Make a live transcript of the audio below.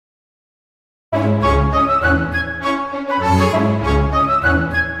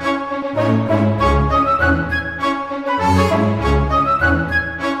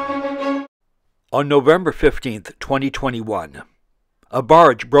On November 15th, 2021, a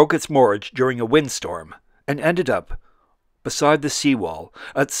barge broke its moorage during a windstorm and ended up beside the seawall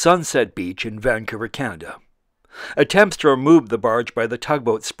at Sunset Beach in Vancouver, Canada. Attempts to remove the barge by the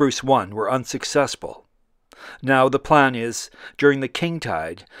tugboat Spruce 1 were unsuccessful. Now the plan is, during the king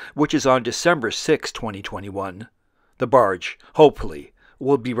tide, which is on December 6, 2021, the barge, hopefully,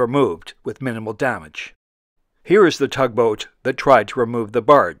 will be removed with minimal damage. Here is the tugboat that tried to remove the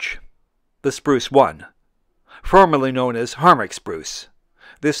barge. The Spruce 1, formerly known as Harmach Spruce.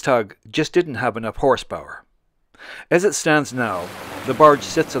 This tug just didn't have enough horsepower. As it stands now, the barge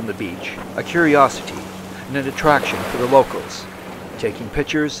sits on the beach, a curiosity and an attraction for the locals. Taking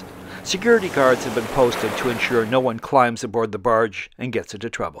pictures, security guards have been posted to ensure no one climbs aboard the barge and gets into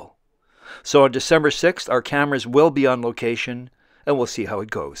trouble. So on December 6th, our cameras will be on location, and we'll see how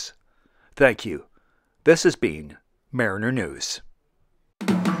it goes. Thank you. This has been Mariner News.